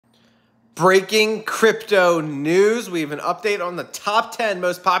Breaking crypto news. We have an update on the top 10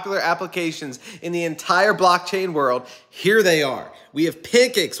 most popular applications in the entire blockchain world. Here they are. We have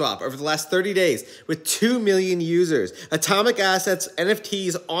PancakeSwap over the last 30 days with 2 million users. Atomic Assets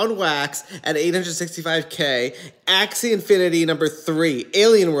NFTs on Wax at 865K. Axie Infinity, number 3.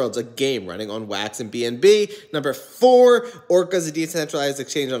 Alien Worlds, a game running on Wax and BNB. Number 4. Orca's a decentralized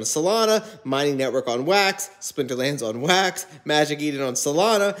exchange on Solana. Mining network on Wax. Splinterlands on Wax. Magic Eden on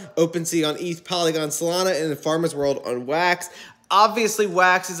Solana. OpenSea on ETH, Polygon, Solana, and the Farmers World on Wax. Obviously,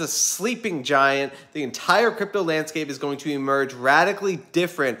 Wax is a sleeping giant. The entire crypto landscape is going to emerge radically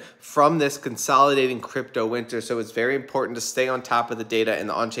different from this consolidating crypto winter, so it's very important to stay on top of the data and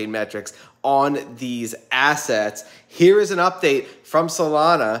the on-chain metrics on these assets. Here is an update from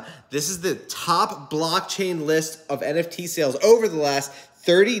Solana. This is the top blockchain list of NFT sales over the last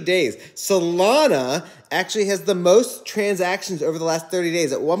 30 days. Solana actually has the most transactions over the last 30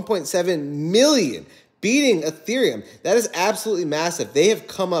 days at 1.7 million. Beating Ethereum. That is absolutely massive. They have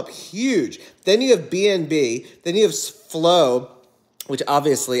come up huge. Then you have BNB. Then you have Flow, which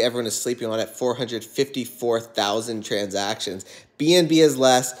obviously everyone is sleeping on at 454,000 transactions. BNB has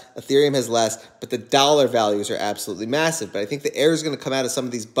less, Ethereum has less, but the dollar values are absolutely massive. But I think the air is going to come out of some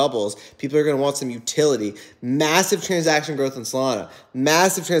of these bubbles. People are going to want some utility. Massive transaction growth on Solana.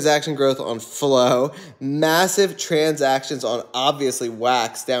 Massive transaction growth on Flow. Massive transactions on, obviously,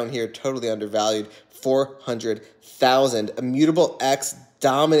 Wax down here, totally undervalued. 400,000. Immutable X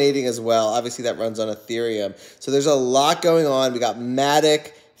dominating as well. Obviously, that runs on Ethereum. So there's a lot going on. We got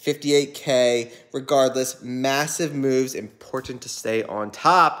Matic, 58K. Regardless, massive moves. Important to stay on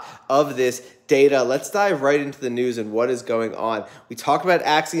top of this data. Let's dive right into the news and what is going on. We talk about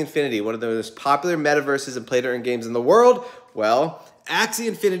Axie Infinity, one of the most popular metaverses and play-to-earn games in the world. Well, Axie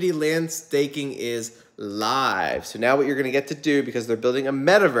Infinity land staking is live. So now what you're going to get to do, because they're building a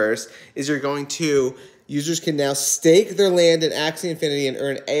metaverse, is users can now stake their land in Axie Infinity and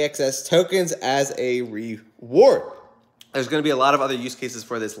earn AXS tokens as a reward. There's going to be a lot of other use cases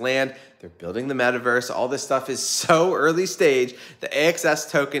for this land. They're building the metaverse. All this stuff is so early stage. The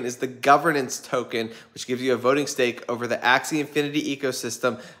AXS token is the governance token, which gives you a voting stake over the Axie Infinity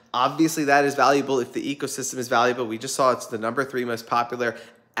ecosystem. Obviously, that is valuable if the ecosystem is valuable. We just saw it's the number 3 most popular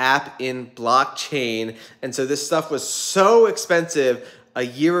app in blockchain. And so this stuff was so expensive a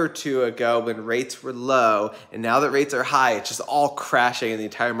year or two ago when rates were low, and now that rates are high, it's just all crashing and the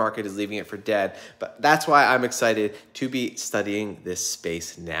entire market is leaving it for dead. But that's why I'm excited to be studying this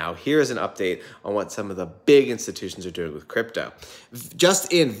space now. Here's an update on what some of the big institutions are doing with crypto.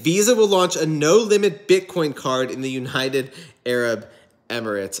 Just in, Visa will launch a no-limit Bitcoin card in the United Arab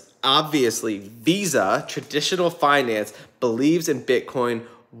Emirates. Obviously, Visa, traditional finance, believes in Bitcoin,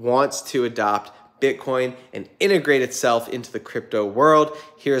 wants to adopt Bitcoin and integrate itself into the crypto world.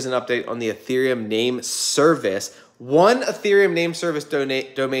 Here's an update on the Ethereum name service. One Ethereum name service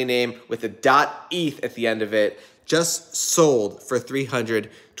domain name with a .eth at the end of it just sold for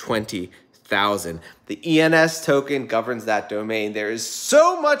 320,000. The ENS token governs that domain. There is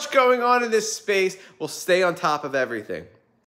so much going on in this space. We'll stay on top of everything.